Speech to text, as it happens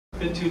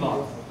been too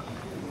long.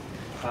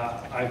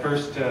 I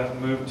first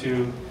moved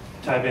to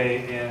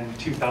Taipei in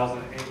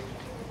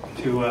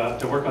 2008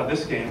 to work on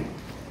this game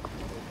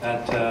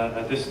at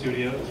this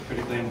studio. It's a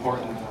critically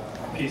important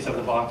piece of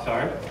the box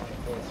art.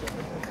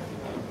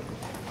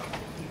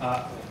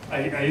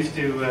 I used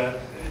to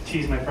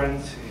tease my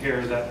friends here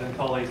and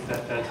colleagues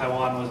that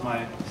Taiwan was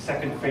my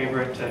second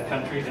favorite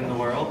country in the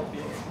world.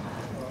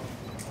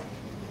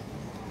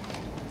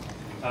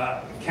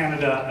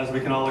 Canada, as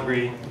we can all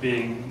agree,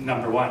 being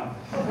number one.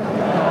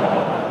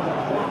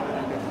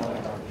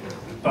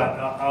 But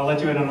I'll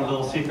let you in on a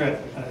little secret.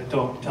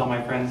 Don't tell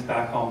my friends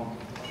back home.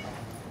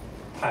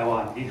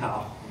 Taiwan, ni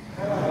hao.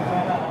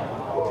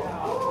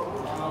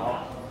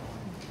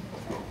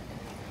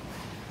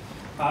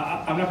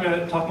 I'm not going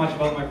to talk much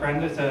about my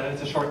friend. It's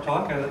a short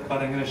talk,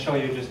 but I'm going to show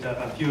you just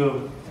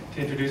to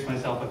introduce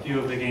myself, a few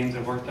of the games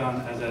I've worked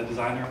on as a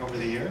designer over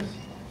the years.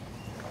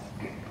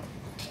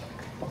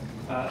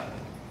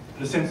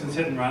 The Simpsons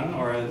Hit and Run,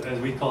 or as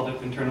we called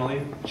it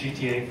internally,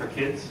 GTA for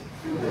kids.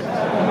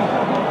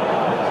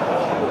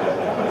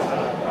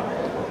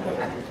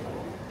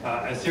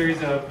 A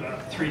series of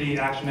 3D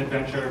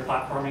action-adventure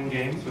platforming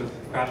games with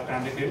Crash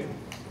Bandicoot.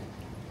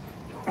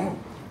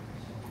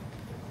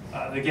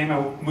 The game I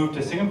moved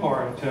to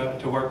Singapore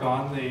to work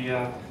on,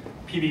 the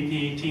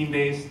PvP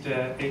team-based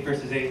 8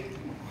 versus 8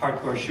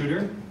 hardcore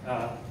shooter,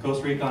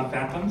 Ghost Recon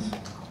Phantoms.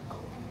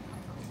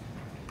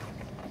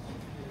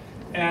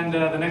 And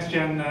the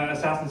next-gen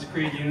Assassin's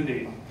Creed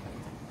Unity.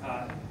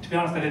 To be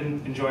honest, I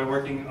didn't enjoy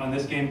working on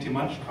this game too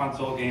much.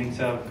 Console games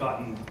have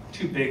gotten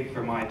too big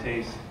for my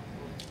taste.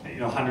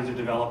 You know, hundreds of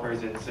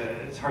developers,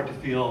 it's hard to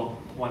feel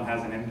one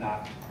has an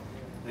impact.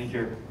 I think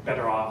you're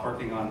better off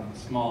working on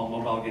small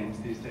mobile games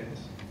these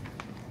days.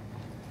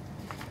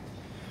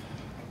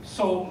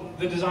 So,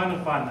 the design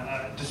of fun,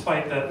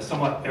 despite the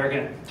somewhat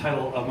arrogant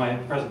title of my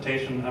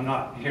presentation, I'm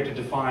not here to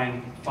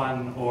define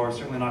fun, or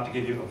certainly not to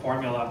give you a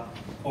formula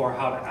for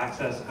how to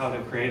access, how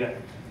to create it.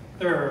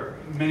 There are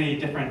many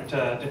different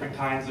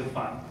kinds of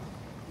fun.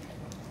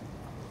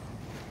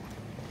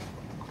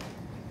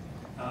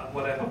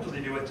 What I hope to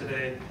leave you with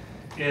today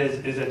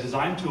is a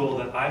design tool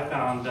that I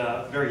found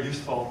very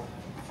useful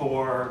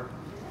for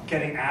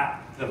getting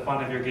at the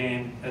fun of your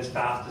game as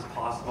fast as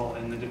possible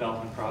in the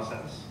development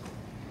process.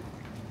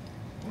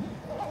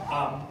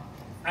 I'm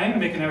going to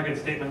make another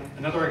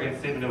arrogant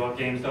statement about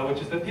games, though,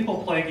 which is that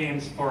people play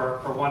games for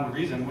one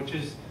reason, which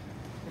is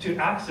to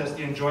access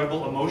the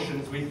enjoyable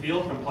emotions we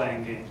feel from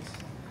playing games.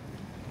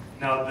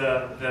 Now,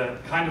 the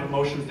kind of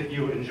emotions that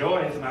you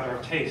enjoy is a matter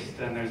of taste,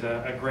 and there's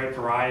a great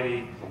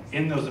variety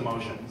in those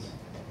emotions,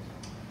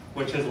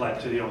 which has led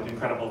to the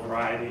incredible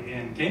variety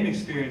in game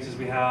experiences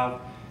we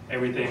have,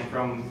 everything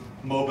from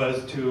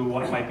MOBAs to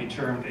what might be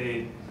termed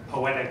a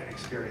poetic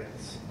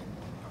experience.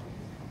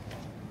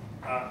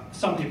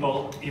 Some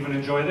people even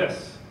enjoy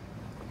this.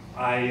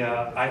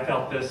 I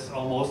felt this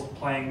almost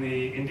playing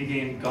the indie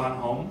game Gone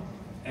Home,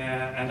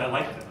 and I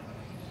liked it.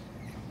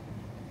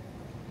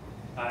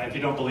 If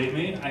you don't believe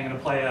me, I'm going to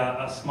play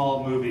a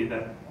small movie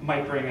that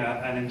might bring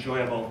an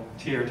enjoyable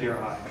tear to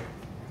your eye.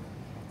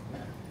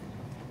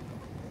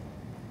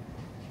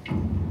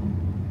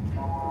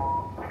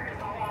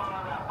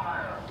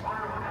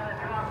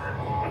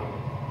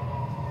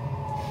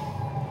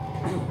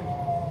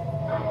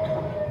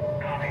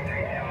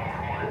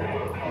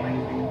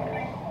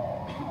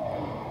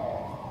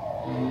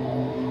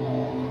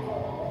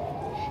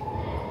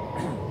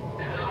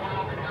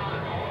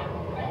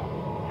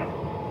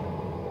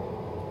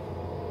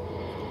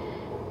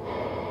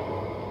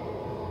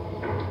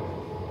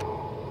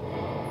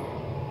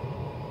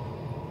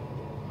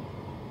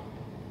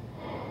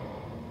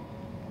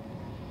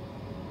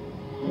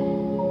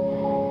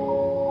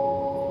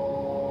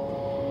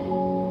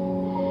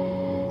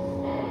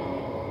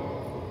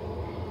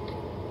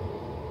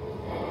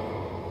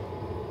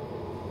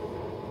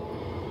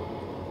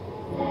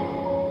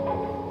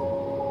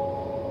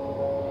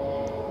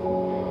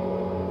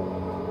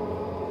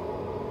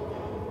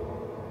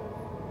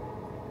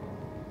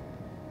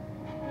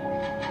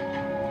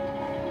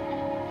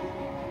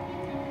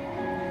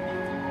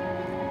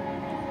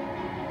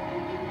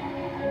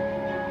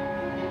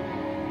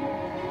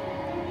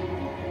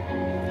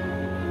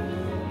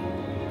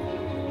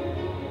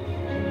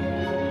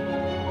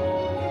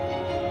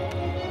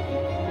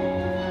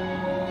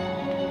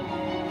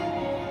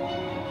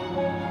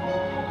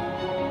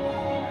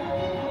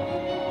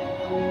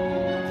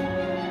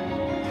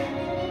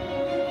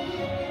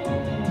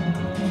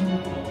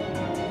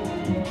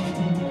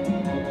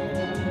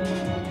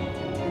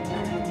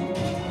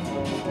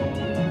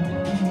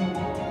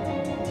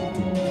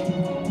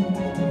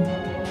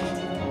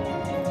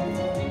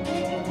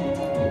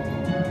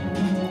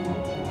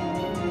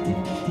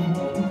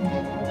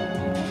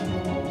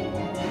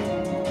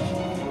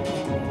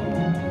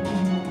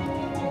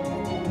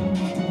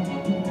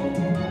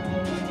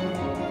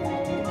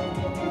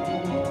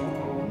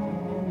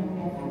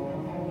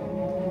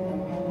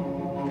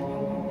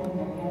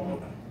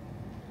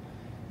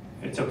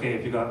 It's okay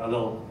if you got a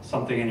little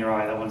something in your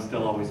eye. That one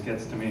still always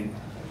gets to me.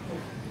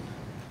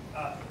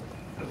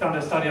 found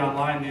a study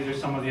online. These are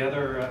some of the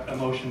other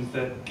emotions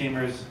that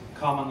gamers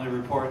commonly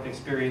report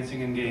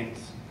experiencing in games.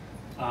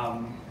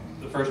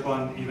 The first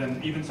one,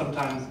 even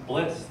sometimes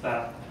bliss,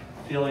 that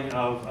feeling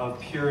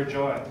of pure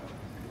joy.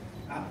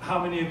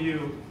 How many of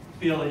you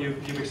feel that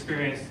you've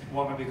experienced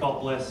what might be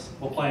called bliss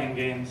while playing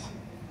games?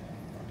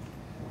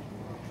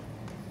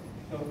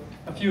 So,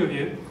 a few of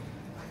you.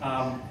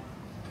 I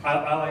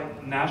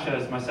like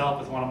nashes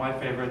myself. It's one of my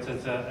favorites.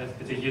 It's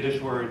a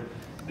Yiddish word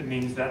that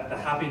means that the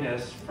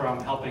happiness from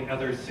helping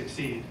others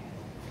succeed.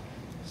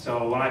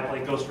 So when I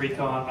play Ghost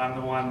Recon, I'm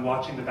the one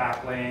watching the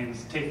back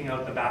lanes, taking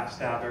out the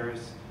backstabbers,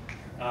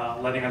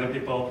 letting other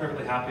people,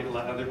 perfectly happy to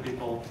let other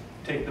people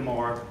take the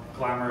more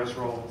glamorous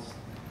roles.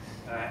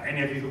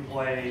 Any of you who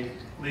play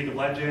League of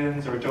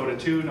Legends or Dota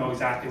 2 know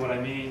exactly what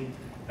I mean.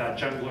 That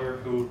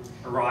jungler who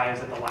arrives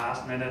at the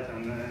last minute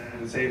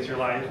and saves your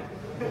life.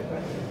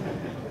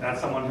 That's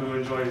someone who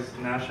enjoys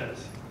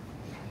nashes.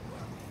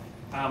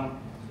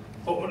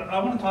 But what I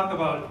want to talk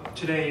about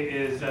today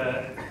is,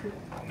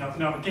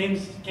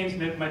 games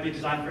might be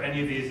designed for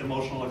any of these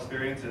emotional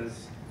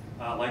experiences,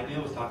 like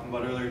Neil was talking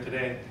about earlier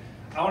today.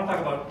 I want to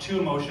talk about two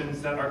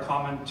emotions that are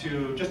common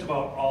to just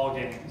about all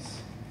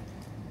games.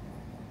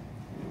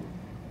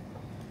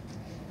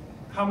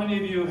 How many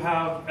of you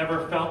have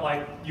ever felt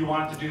like you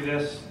wanted to do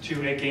this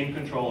to a game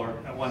controller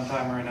at one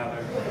time or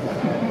another?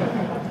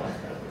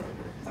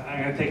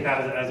 I'm going to take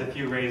that as a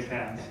few raised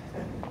hands.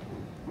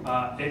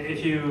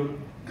 If you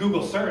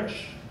Google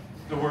search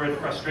the word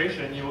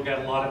frustration, you will get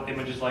a lot of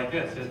images like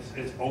this.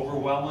 It's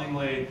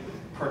overwhelmingly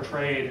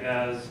portrayed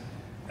as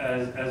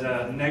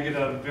a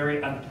negative,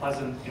 very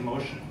unpleasant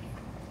emotion.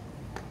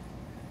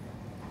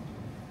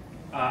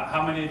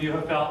 How many of you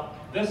have felt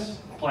this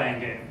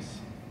playing games?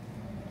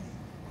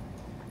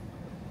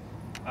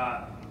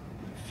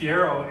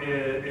 Fiero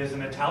is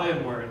an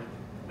Italian word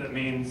that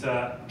means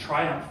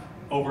triumph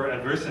over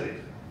adversity.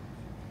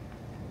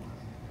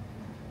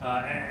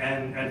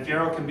 And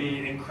fiero can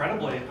be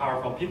incredibly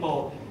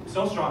powerful.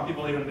 So strong,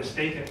 people even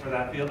mistake it for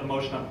that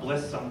emotion of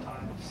bliss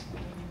sometimes.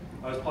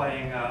 I was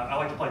playing, I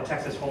like to play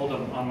Texas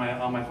Hold'em on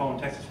my phone,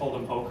 Texas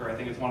Hold'em Poker. I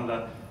think it's one of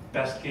the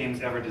best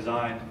games ever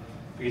designed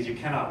because you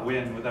cannot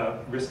win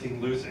without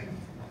risking losing.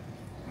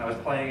 And I was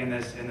playing in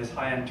this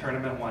high-end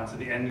tournament once at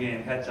the end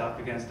game, heads up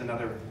against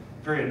another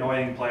very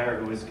annoying player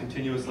who was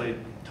continuously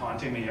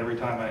taunting me every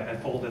time I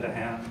folded a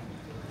hand.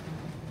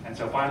 And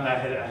so finally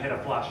I hit a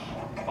flush,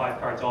 5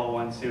 cards all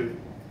one suit,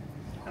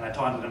 and I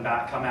taunted him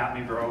back, come at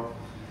me, bro.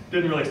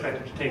 Didn't really expect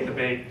him to take the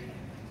bait,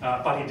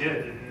 but he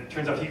did. It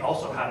turns out he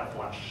also had a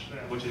flush,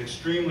 which is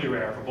extremely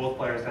rare for both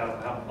players to have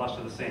a flush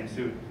of the same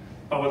suit,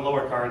 but with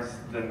lower cards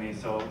than me,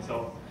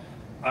 so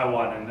I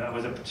won. And that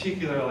was a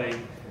particularly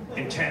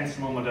intense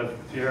moment of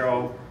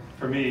fiero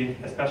for me,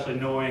 especially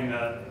knowing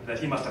that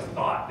he must have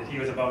thought that he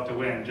was about to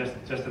win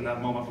just in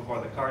that moment before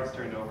the cards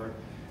turned over.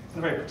 It's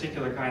a very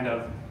particular kind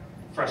of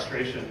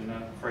frustration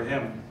for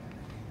him.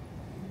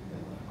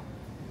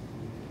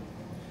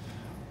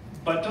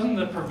 But doesn't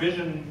the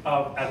provision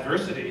of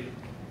adversity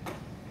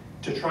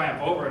to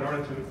triumph over in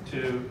order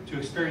to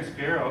experience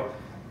fiero,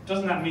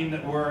 doesn't that mean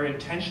that we're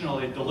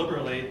intentionally,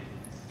 deliberately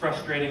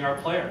frustrating our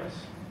players?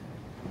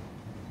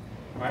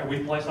 Right? We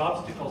place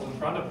obstacles in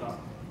front of them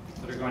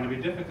that are going to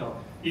be difficult.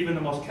 Even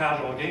the most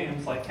casual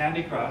games like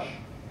Candy Crush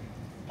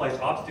place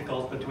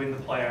obstacles between the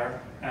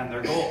player and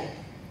their goal.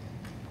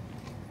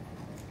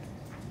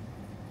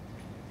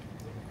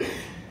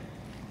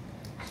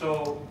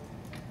 So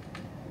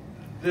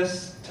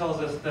this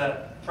tells us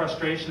that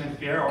frustration and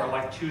fiero are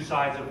like two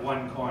sides of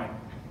one coin,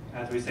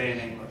 as we say in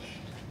English.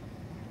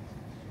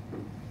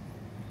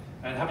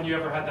 And haven't you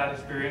ever had that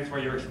experience where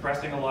you're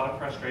expressing a lot of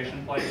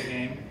frustration playing a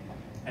game,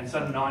 and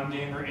some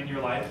non-gamer in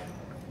your life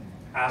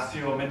asks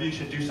you, well, maybe you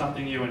should do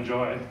something you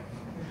enjoy.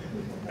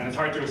 And it's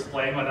hard to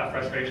explain why that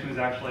frustration is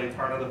actually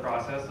part of the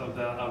process of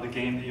the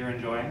game that you're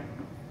enjoying.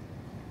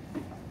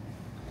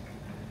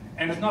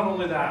 And it's not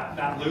only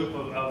that loop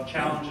of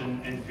challenge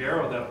and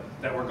fiero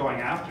that we're going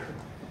after.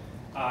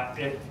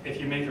 If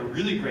you make a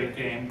really great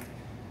game,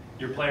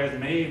 your players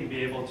may even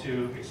be able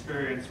to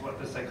experience what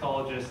the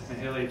psychologist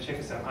Mihaly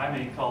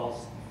Csikszentmihalyi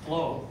calls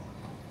flow,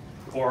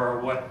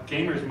 or what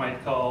gamers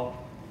might call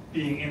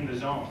being in the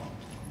zone.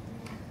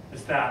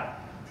 It's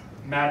that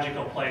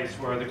magical place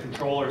where the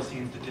controller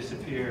seems to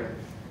disappear,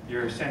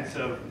 your sense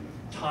of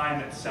time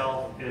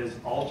itself is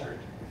altered,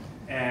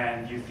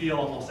 and you feel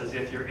almost as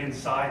if you're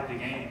inside the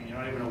game. You're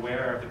not even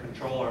aware of the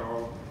controller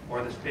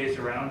or the space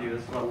around you.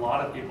 That's what a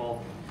lot of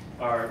people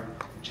are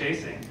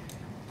chasing.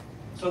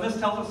 So this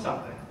tells us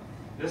something.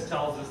 This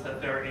tells us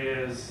that there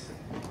is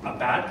a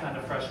bad kind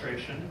of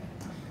frustration,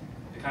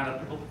 the kind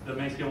of that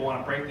makes people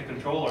want to break the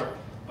controller,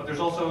 but there's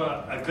also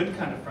a good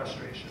kind of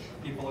frustration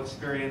that people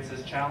experience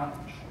as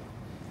challenge.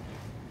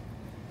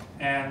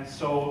 And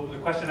so the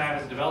question I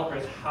have as a developer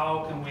is,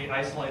 how can we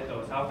isolate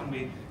those? How can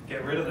we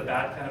get rid of the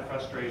bad kind of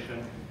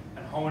frustration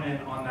and hone in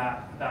on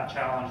that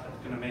challenge that's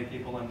going to make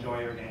people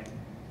enjoy your game?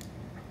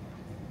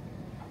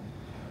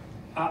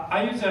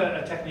 I use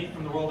a technique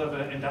from the world of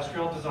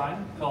industrial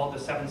design called the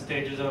 7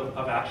 stages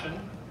of action.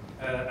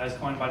 as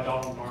coined by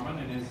Donald Norman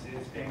in his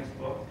famous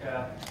book,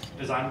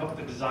 design book,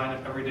 The Design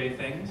of Everyday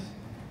Things.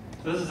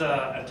 So this is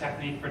a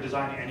technique for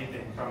designing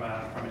anything from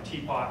a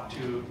teapot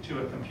to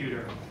a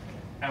computer.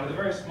 And with a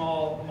very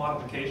small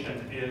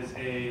modification is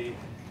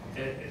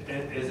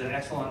an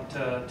excellent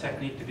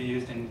technique to be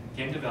used in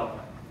game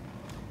development.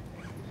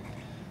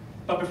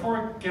 But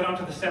before we get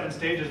onto the 7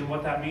 stages and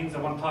what that means, I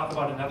want to talk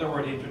about another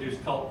word he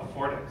introduced called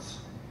affordance.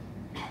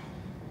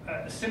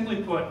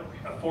 Simply put,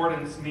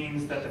 affordance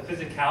means that the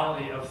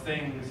physicality of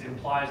things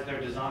implies their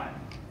design.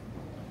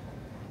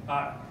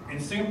 In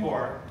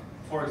Singapore,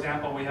 for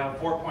example, we have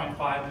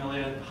 4.5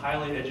 million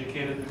highly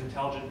educated and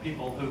intelligent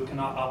people who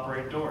cannot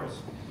operate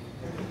doors.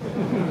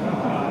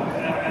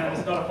 And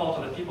it's not a fault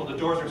of the people. The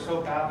doors are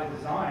so badly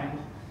designed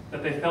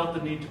that they felt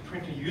the need to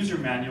print a user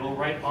manual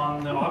right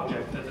on the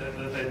object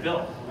that they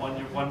built,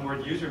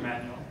 one-word user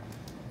manual.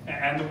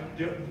 And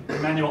the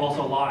manual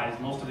also lies.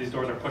 Most of these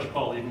doors are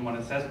push-pull, even when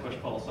it says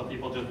push-pull, so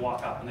people just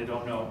walk up and they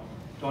don't know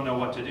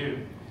what to do.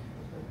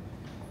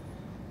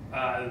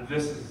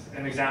 This is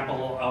an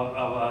example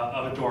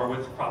of a door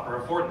with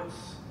proper affordance.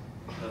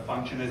 The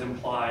function is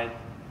implied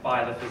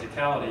by the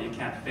physicality. You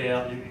can't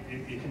fail,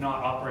 you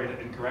cannot operate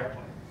it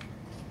incorrectly.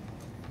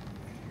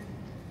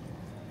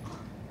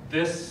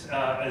 This,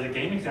 as a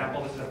game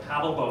example, this is a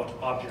paddle boat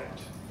object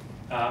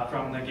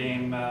from the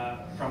game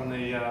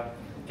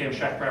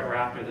Shrek Forever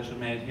After. This was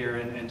made here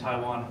in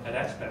Taiwan at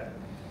Expo.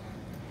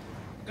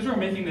 Because we were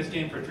making this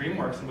game for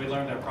DreamWorks and we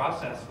learned their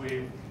process,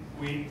 we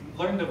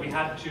learned that we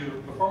had to,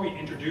 before we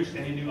introduced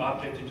any new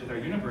object into their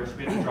universe,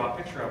 we had to draw a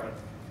picture of it,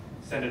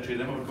 send it to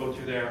them, it would go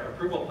through their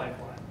approval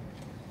pipeline.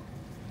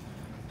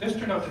 This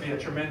turned out to be a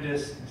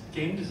tremendous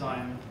game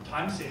design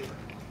time saver.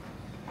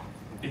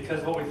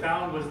 Because what we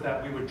found was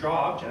that we would draw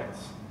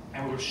objects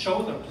and we would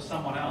show them to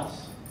someone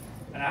else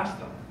and ask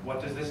them, what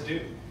does this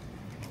do?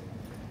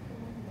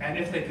 And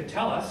if they could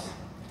tell us,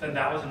 then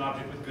that was an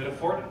object with good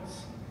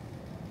affordance.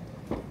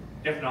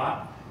 If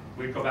not,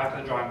 we'd go back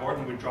to the drawing board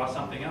and we'd draw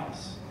something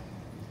else.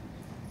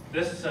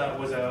 This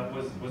was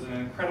an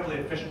incredibly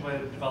efficient way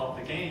to develop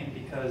the game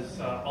because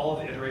all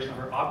of the iteration of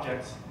our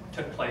objects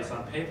took place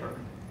on paper.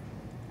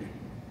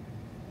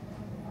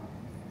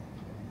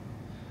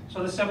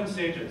 So the 7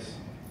 stages.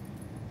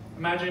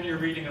 Imagine you're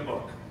reading a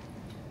book,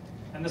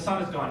 and the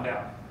sun has gone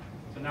down,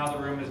 so now the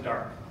room is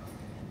dark.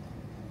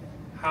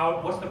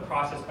 What's the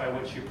process by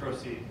which you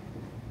proceed?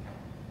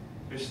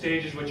 There's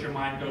stages which your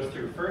mind goes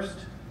through. First,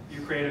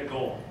 you create a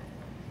goal.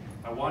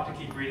 I want to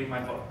keep reading my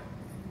book.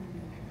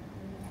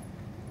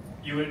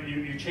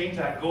 You change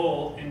that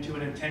goal into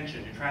an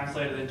intention. You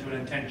translate it into an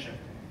intention.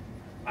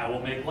 I will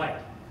make light.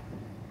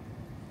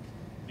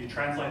 You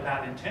translate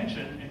that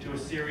intention into a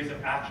series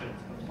of actions,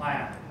 a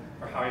plan,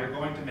 for how you're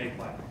going to make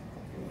light.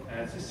 And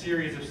it's a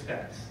series of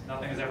steps.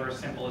 Nothing is ever as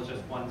simple as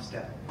just one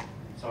step.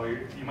 So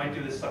you might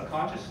do this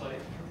subconsciously,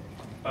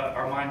 but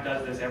our mind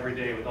does this every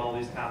day with all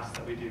these tasks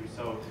that we do.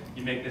 So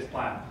you make this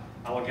plan.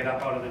 I will get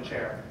up out of the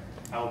chair.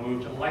 I will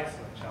move to the light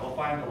switch. I will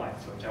find the light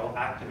switch. I will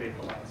activate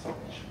the light switch.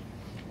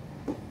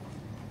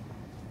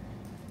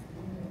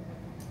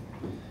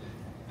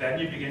 Then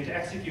you begin to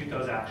execute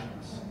those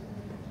actions.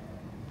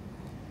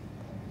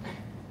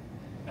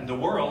 And the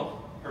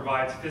world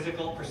provides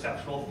physical,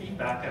 perceptual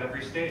feedback at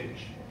every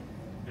stage.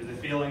 There's the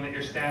feeling that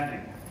you're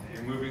standing, that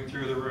you're moving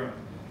through the room,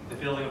 the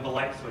feeling of the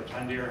light switch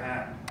under your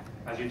hand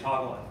as you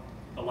toggle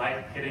it, the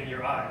light hitting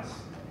your eyes.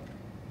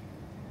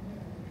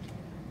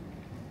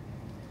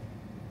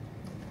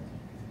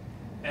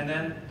 And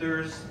then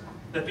there's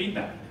the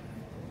feedback.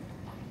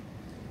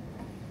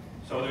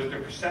 So there's the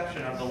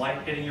perception of the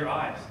light hitting your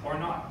eyes, or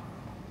not.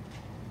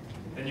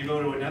 Then you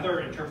go to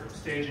another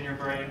stage in your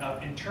brain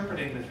of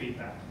interpreting the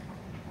feedback.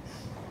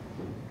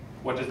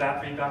 What does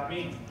that feedback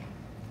mean?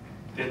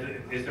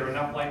 Is there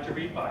enough light to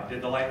read by?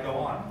 Did the light go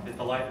on? Is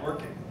the light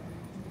working?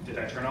 Did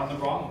I turn on the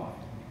wrong one?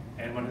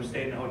 Anyone who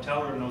stayed in a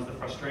hotel room knows the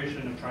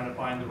frustration of trying to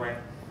find the right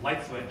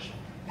light switch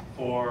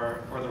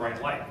for the right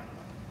light.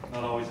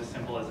 Not always as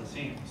simple as it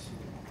seems.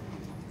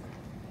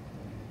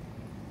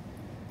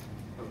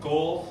 The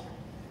goals,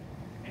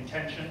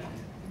 intention,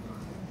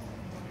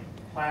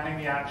 planning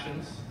the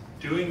actions,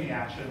 doing the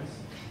actions,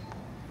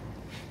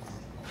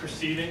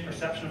 perceiving,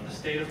 perception of the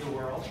state of the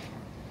world,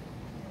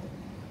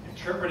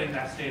 interpreting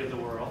that state of the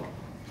world,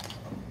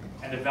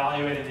 and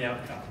evaluating the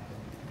outcome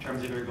in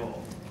terms of your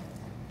goal.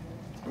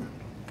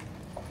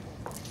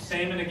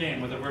 Same in a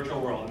game with a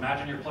virtual world.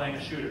 Imagine you're playing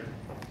a shooter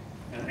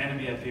and an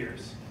enemy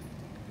appears.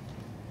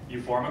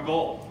 You form a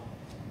goal.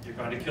 You're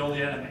going to kill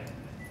the enemy.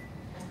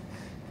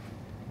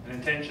 An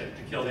intention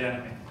to kill the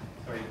enemy.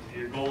 So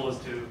your goal is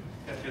to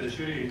get through the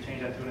shooter, you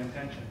change that to an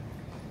intention.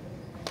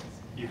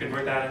 You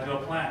convert that into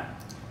a plan.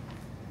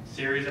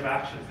 Series of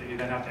actions that you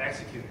then have to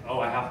execute. Oh,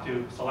 I have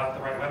to select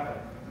the right weapon.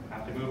 I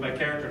have to move my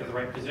character to the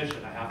right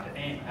position. I have to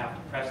aim. I have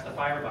to press the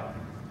fire button.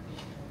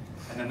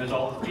 And then there's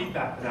all the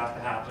feedback that has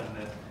to happen,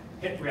 the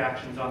hit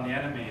reactions on the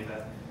enemy,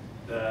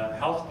 the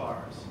health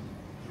bars.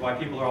 Why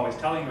people are always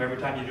telling you every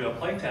time you do a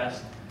play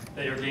test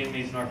that your game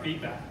needs more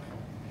feedback.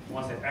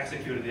 Once they've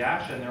executed the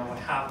action, they're only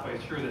halfway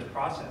through this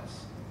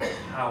process.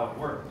 how it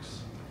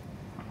works.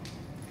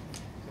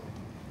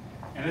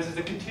 And this is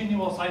a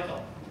continual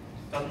cycle.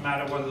 Doesn't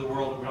matter whether the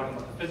world we're talking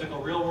about the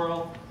physical real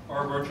world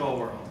or a virtual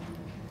world.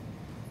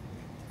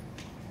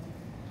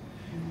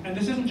 And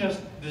this isn't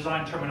just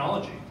design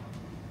terminology.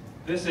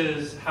 This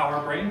is how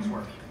our brains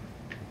work.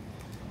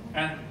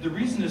 And the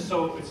reason it's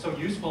so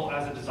useful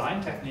as a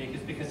design technique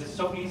is because it's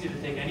so easy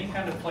to take any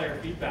kind of player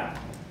feedback,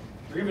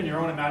 or even your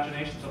own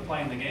imaginations of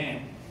playing the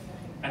game,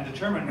 and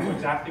determine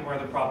exactly where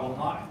the problem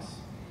lies.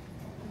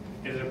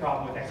 Is it a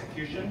problem with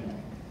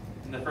execution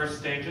in the first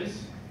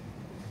stages?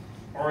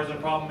 Or is it a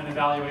problem in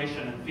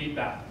evaluation and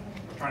feedback?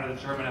 We're trying to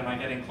determine, am I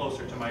getting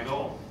closer to my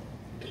goal?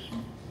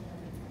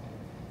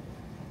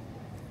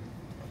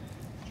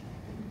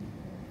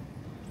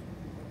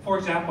 For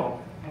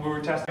example, we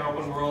were testing our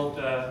open world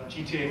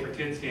GTA for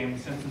kids game,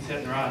 Simpsons Hit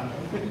and Run.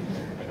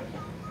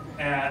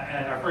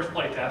 And our first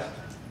play test,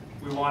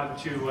 we wanted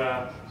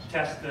to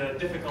test the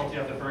difficulty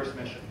of the first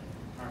mission.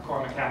 Our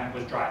core mechanic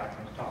was driving.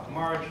 We talked to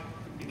Marge,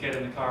 you get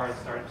in the car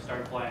and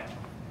start playing.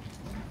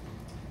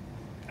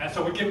 And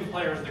so we'd given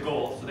players the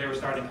goals, so they were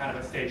starting kind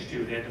of at stage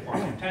 2. They had to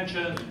form an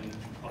intention, and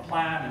a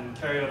plan, and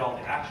carry out all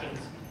the actions.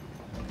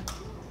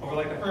 Over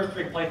like the first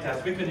 3 play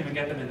tests, we couldn't even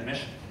get them in the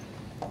mission.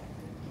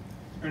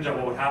 Turns out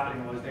what was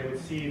happening was they would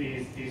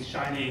see these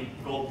shiny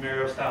gold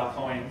mirror-style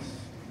coins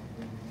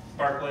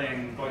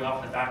sparkling, going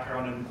off in the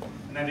background, and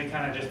then they'd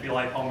kind of just be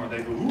like Homer.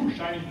 They'd go, ooh,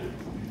 shiny,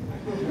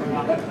 run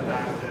off into the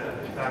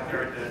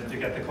backyard to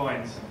get the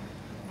coins.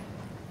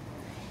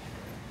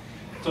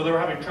 So they were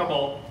having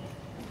trouble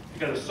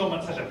because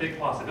there's such a big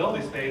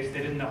possibility space, they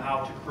didn't know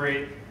how to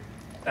create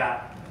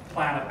that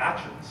plan of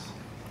actions,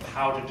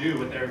 how to do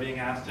what they were being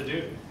asked to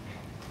do.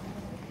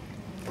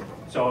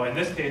 So in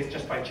this case,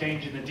 just by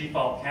changing the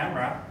default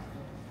camera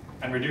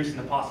and reducing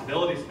the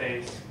possibility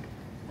space,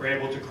 we're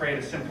able to create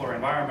a simpler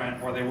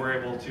environment where they were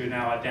able to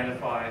now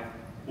identify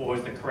what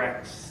was the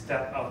correct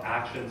step of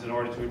actions in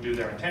order to do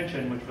their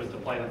intention, which was to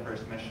play the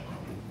first mission.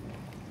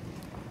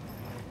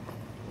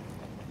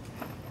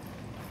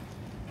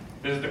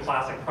 This is the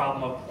classic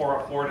problem of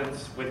poor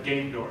affordance with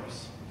game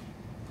doors.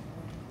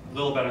 A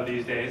little better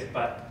these days,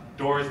 but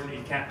doors that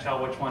you can't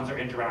tell which ones are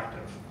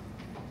interactive.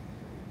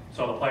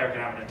 So the player can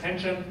have an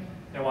intention,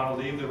 they want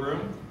to leave the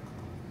room.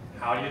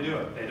 How do you do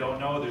it? They don't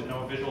know, there's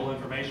no visual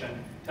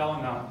information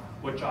telling them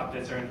which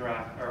objects are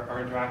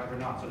interactive or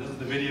not. So this is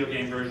the video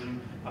game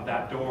version of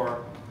that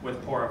door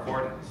with poor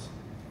affordance.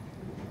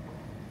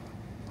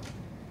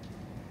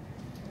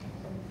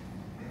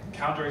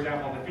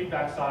 Counterexample on the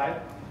feedback side,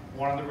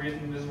 one of the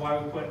reasons is why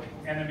we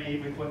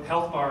put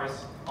health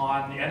bars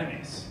on the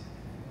enemies,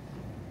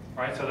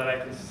 right? So that I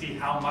can see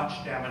how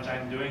much damage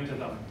I'm doing to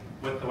them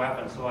with the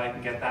weapon, so I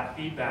can get that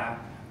feedback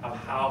of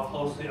how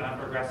closely I'm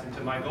progressing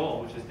to my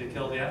goal, which is to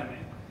kill the enemy.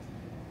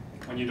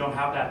 When you don't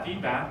have that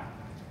feedback,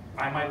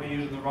 I might be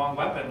using the wrong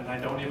weapon and I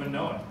don't even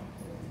know it.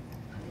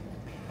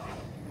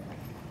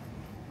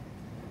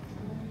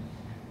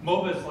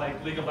 MOBAs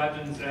like League of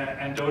Legends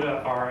and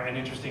Dota are an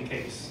interesting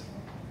case.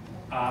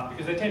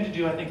 Because they tend to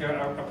do, I think,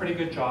 a pretty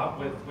good job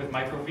with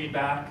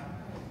microfeedback.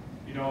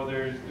 You know,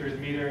 there's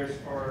meters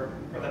for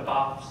the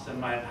buffs and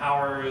my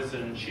powers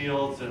and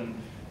shields and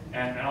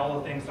all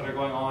the things that are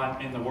going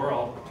on in the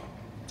world.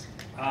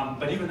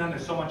 But even then,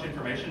 there's so much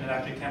information, it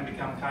actually can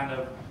become kind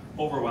of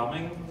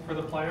overwhelming for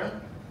the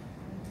player.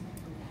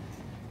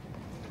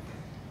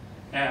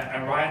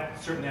 And Riot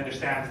certainly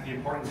understands the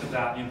importance of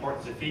that, the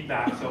importance of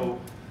feedback. So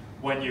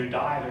when you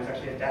die, there's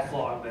actually a death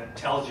log that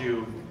tells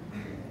you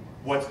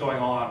what's going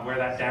on, where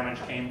that damage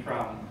came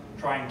from,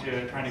 trying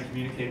to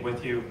communicate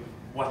with you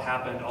what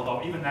happened,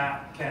 although even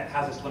that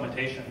has its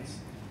limitations.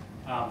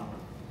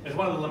 It's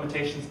one of the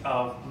limitations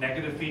of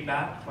negative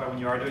feedback. That's why when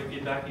you are doing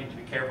feedback, you need to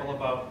be careful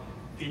about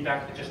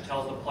feedback that just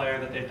tells the player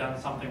that they've done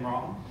something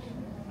wrong.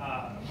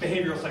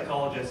 Behavioral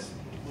psychologists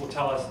will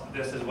tell us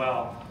this as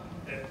well,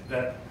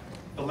 that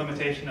the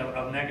limitation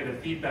of negative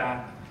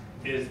feedback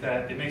is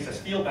that it makes us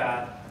feel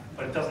bad,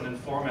 but it doesn't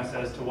inform us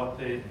as to what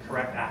the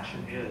correct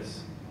action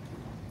is.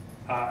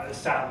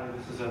 Sadly,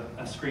 this is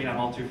a screen I'm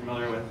all too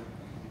familiar with.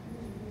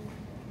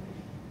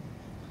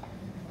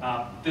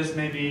 This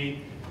may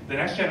be the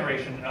next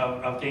generation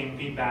of game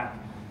feedback.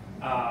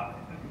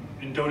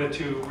 In Dota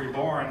 2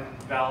 Reborn,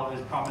 Valve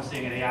is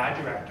promising an AI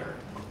director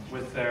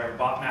with their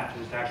bot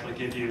matches to actually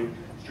give you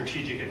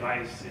strategic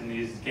advice in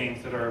these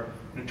games that are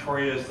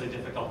notoriously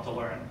difficult to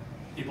learn.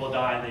 People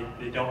die,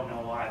 they don't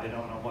know why, they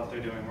don't know what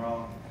they're doing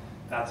wrong.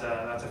 That's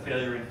a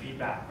failure in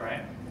feedback,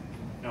 right?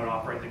 Know how to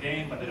operate the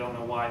game, but they don't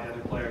know why the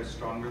other player is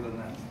stronger than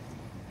them.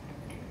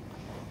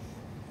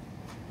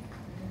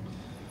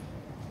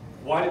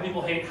 Why do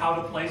people hate how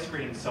to play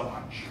screens so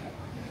much?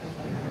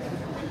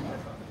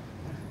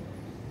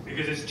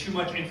 Because it's too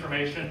much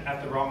information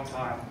at the wrong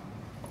time.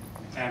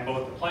 And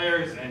both the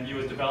players and you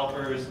as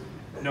developers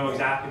know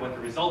exactly what the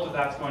result of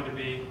that's going to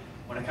be.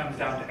 When it comes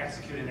down to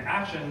executing the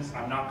actions,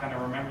 I'm not going to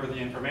remember the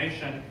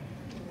information,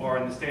 or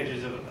in the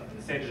stages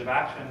of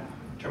action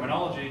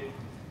terminology,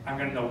 I'm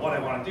going to know what I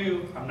want to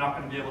do. I'm not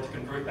going to be able to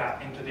convert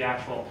that into the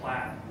actual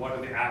plan. What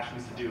are the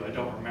actions to do? I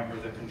don't remember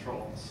the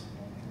controls.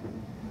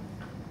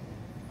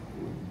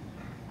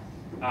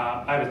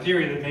 I have a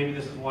theory that maybe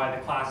this is why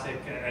the classic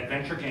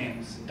adventure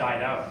games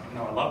died out. You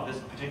know, I love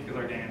this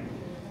particular game,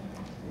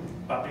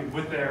 but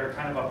with their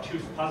kind of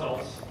obtuse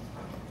puzzles,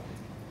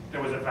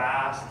 there was a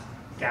vast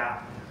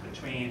gap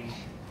between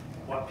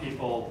what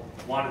people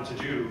wanted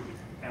to do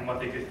and what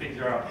they could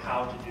figure out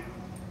how to do.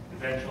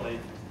 Eventually,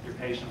 your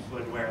patience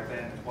would wear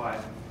thin. That's why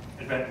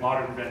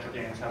modern adventure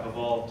games have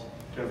evolved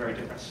to a very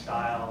different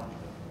style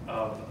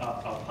of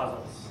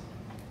puzzles.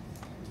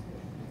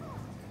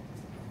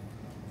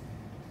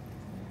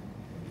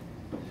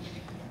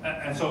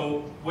 And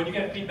so when you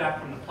get feedback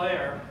from the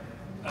player,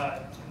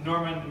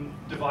 Norman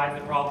divides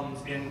the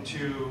problems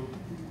into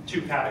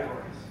two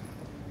categories.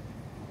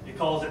 He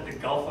calls it the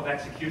gulf of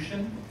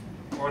execution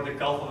or the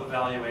gulf of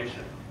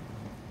evaluation.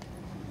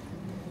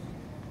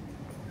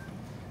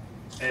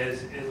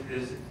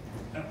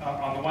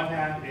 On the one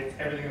hand, it's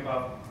everything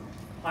about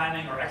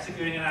planning or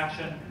executing an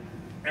action.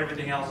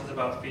 Everything else is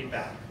about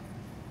feedback.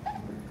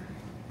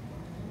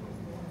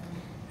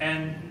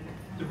 And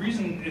the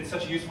reason it's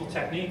such a useful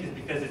technique is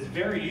because it's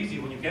very easy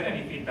when you get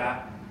any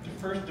feedback to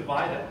first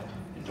divide it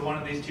into one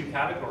of these two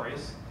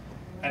categories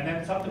and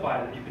then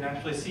subdivide it. You can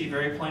actually see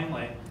very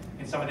plainly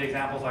in some of the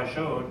examples I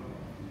showed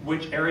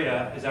which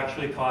area is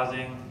actually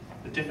causing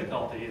the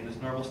difficulty in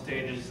this normal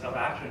stages of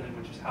action,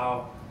 which is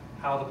how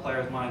the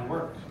player's mind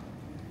works.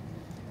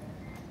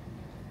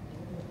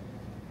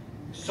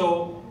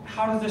 So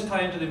how does this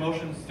tie into the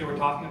emotions that we're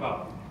talking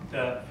about,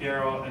 the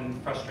fiero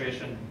and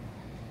frustration?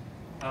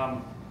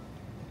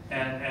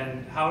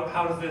 And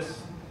how does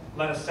this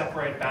let us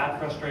separate bad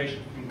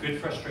frustration from good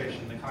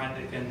frustration, the kind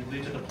that can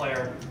lead to the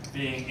player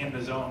being in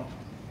the zone?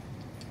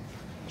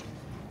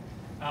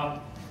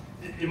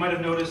 You might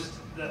have noticed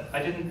that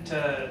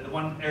the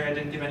one area I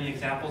didn't give any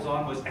examples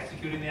on was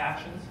executing the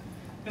actions.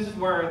 This is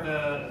where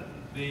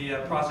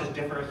the process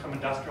differs from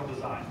industrial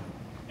design.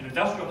 In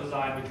industrial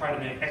design, we try to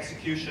make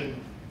execution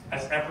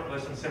as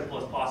effortless and simple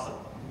as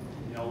possible.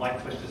 You know, light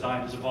switch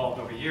design has evolved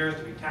over years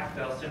to be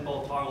tactile,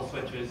 simple, toggle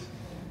switches,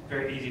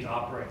 very easy to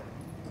operate.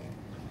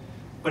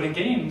 But in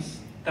games,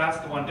 that's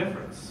the one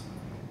difference.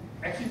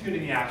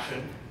 Executing the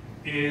action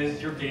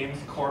is your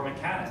game's core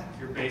mechanic,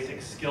 your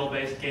basic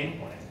skill-based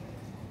gameplay.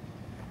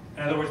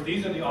 In other words,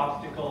 these are the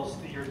obstacles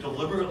that you're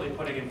deliberately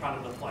putting in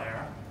front of the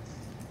player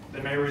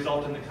that may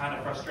result in the kind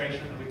of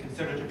frustration that we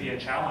consider to be a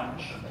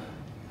challenge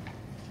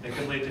that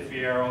can lead to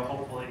fiero,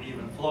 hopefully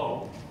even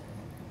flow.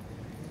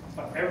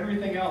 But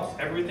everything else,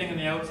 everything in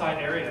the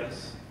outside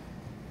areas,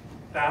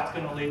 that's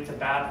going to lead to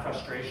bad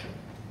frustration.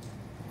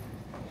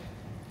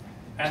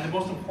 And the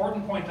most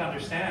important point to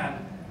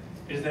understand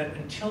is that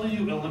until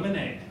you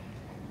eliminate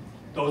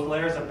those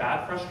layers of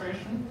bad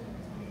frustration,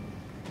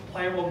 the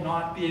player will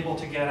not be able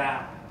to get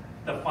at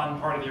the fun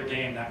part of your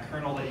game, that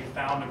kernel that you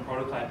found in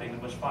prototyping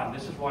that was fun.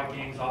 This is why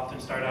games often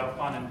start out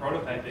fun in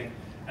prototyping,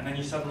 and then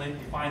you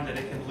find that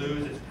it can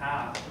lose its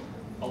path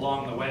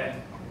along the way.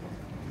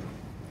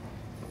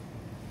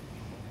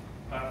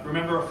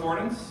 Remember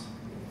affordance?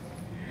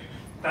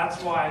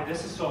 That's why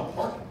this is so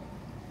important.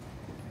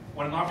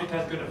 When an object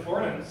has good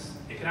affordance,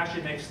 it can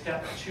actually make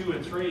step 2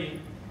 and 3,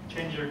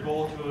 change your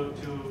goal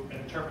to an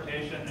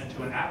interpretation and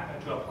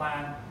to a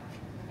plan,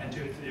 and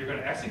you're going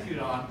to execute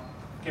on,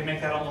 can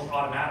make that almost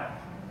automatic.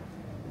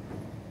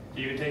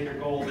 You can take your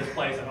goal this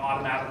place and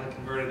automatically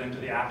convert it into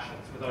the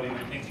actions without even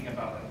thinking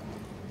about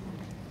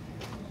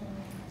it.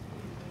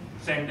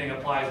 Same thing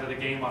applies to the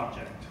game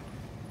object.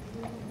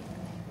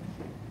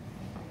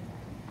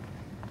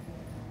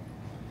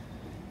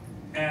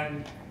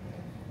 And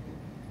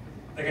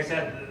like I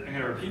said, I'm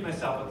going to repeat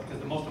myself because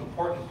the most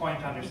important point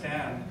to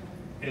understand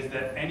is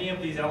that any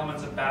of these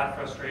elements of bad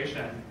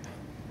frustration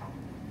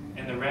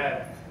in the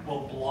red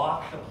will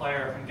block the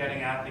player from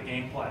getting at the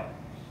gameplay.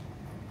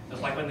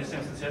 Just like when the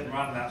Simpsons Hit and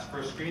Run, that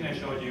first screen I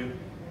showed you,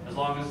 as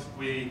long as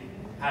we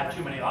had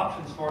too many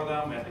options for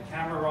them, we had the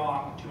camera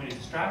wrong, too many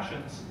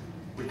distractions,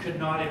 we could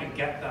not even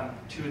get them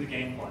to the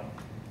gameplay.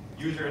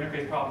 User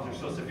interface problems are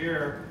so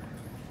severe,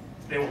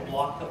 they will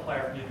block the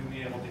player from even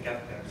being able to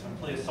get there. So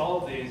until you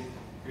solve these,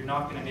 you're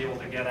not going to be able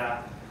to get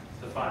at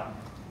the fun.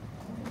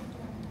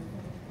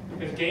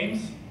 Because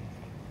games,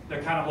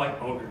 they're kind of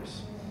like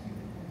ogres.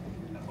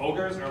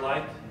 Ogres are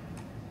like,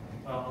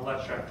 well, I'll let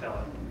Shrek tell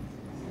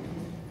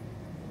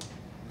it.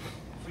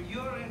 For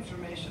your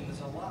information,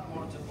 there's a lot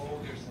more to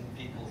ogres than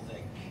people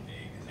think.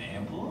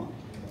 Example?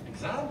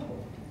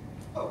 Example?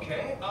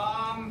 Okay,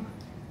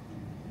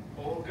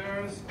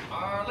 ogres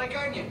are like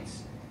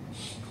onions.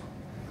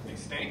 They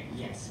stink?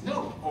 Yes.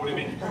 No. Oh, they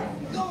make you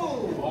brown?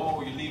 No.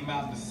 Oh, you leave them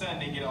out in the sun,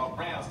 they get all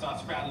brown, start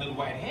sprouting little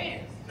white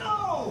hairs.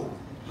 No.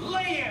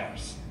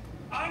 Layers.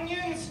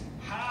 Onions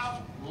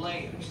have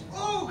layers.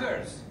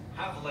 Ogres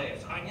have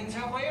layers. Onions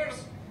have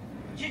layers.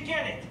 You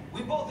get it.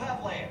 We both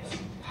have layers.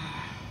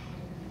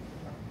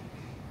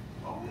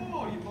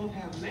 Oh, you both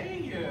have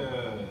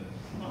layers.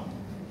 Huh.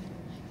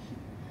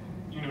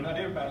 You know, not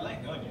everybody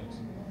likes onions.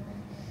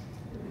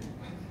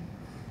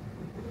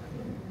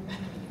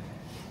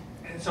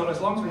 And so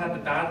as long as we have the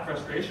bad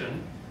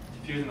frustration,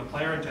 confusing the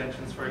player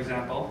intentions, for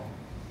example,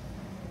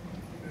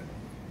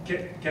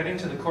 getting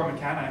to the core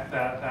mechanic,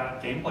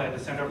 that gameplay at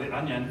the center of the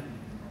onion,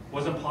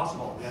 was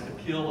impossible. We had to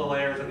peel the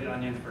layers of the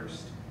onion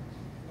first.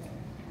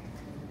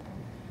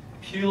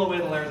 Peel away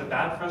the layers of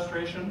bad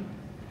frustration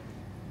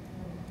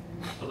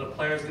so that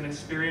players can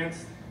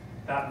experience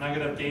that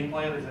nugget of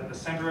gameplay that's at the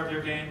center of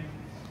your game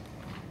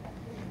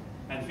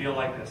and feel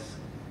like this.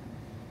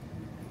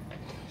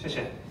 谢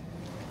谢。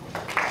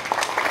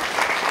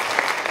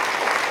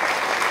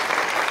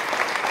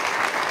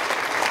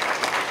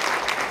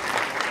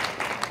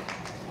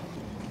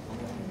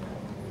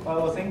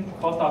Well,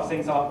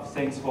 first off,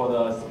 thanks for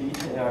the speech.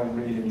 I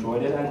really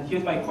enjoyed it. And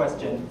here's my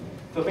question.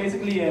 So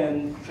basically,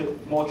 in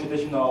more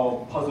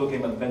traditional puzzle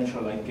game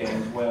adventure-like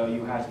games where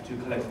you have to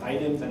collect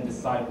items and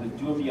decide what to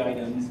do with the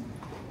items,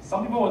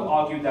 some people would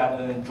argue that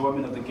the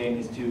enjoyment of the game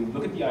is to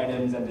look at the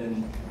items and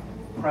then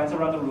prance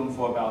around the room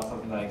for about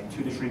something like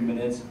 2 to 3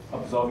 minutes,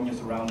 observing your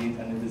surroundings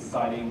and then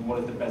deciding what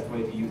is the best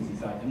way to use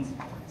these items.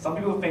 Some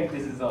people think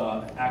this is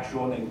an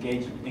actual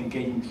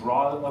engaging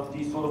draw of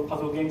these sort of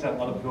puzzle games, and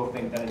other people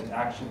think that it's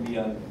actually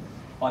an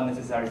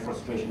unnecessary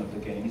frustration of the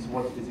games.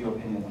 What is your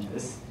opinion on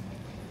this?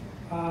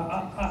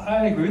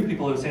 I agree with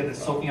people who say that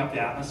soaking up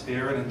the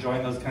atmosphere and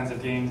enjoying those kinds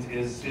of games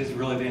is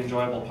really the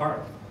enjoyable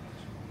part.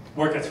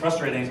 Where it gets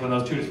frustrating is when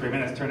those 2 to 3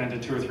 minutes turn into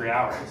 2 or 3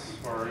 hours.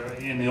 Or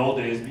in the old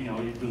days,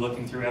 you'd be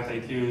looking through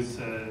FAQs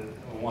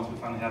once we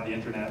finally had the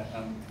internet.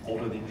 I'm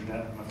older than the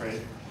internet, I'm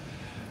afraid.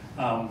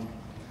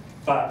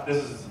 But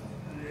this is,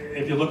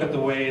 if you look at the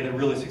way that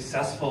really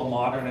successful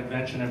modern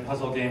adventure and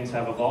puzzle games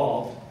have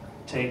evolved,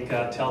 take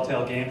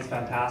Telltale Games'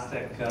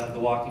 fantastic The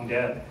Walking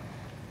Dead,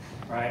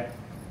 right?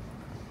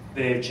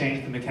 They've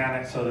changed the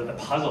mechanics so that the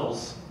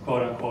puzzles,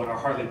 quote unquote, are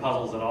hardly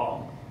puzzles at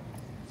all.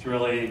 It's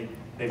really,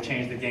 they've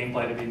changed the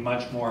gameplay to be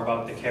much more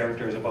about the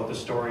characters, about the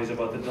stories,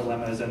 about the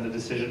dilemmas and the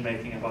decision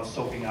making, about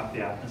soaking up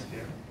the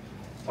atmosphere.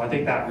 So I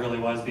think that really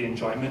was the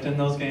enjoyment in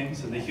those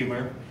games and the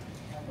humor.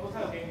 Those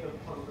kind of games, the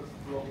puzzles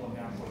explore more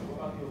naturally.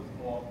 What about those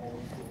more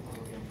old school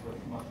puzzle games where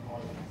it's much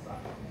harder to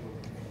decide what to do with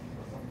the game,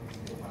 or something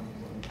still finding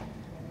what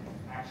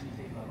actually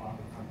taking a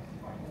lot of time to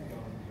find what you're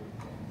going to do,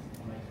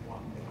 like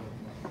one that was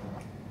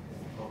much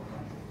more.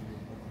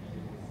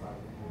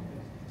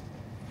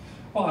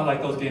 Well, I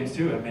like those games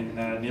too. I mean,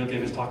 Neil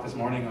gave his talk this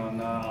morning on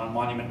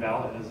Monument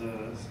Valley. It's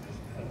a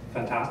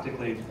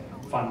fantastically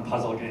fun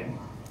puzzle game.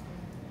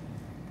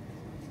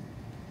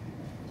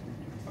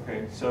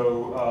 Okay,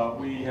 so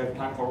we have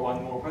time for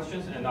one more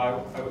questions, and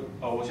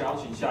我想要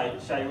请下一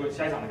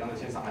场的讲者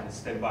先上来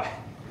stand by.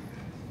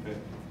 Okay,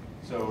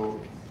 so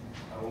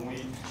when we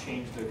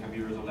change the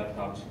computers or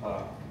laptops,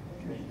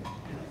 okay,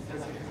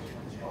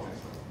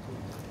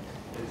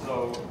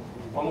 so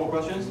one more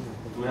questions.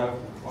 Do we have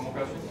one more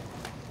question?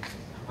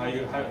 还有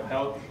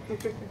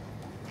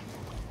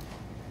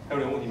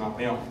人问题吗？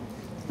没有。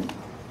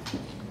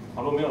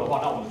好，如果没有的话，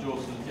那我们就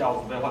是要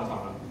准备换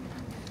场了。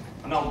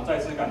那我们再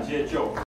次感谢Joe。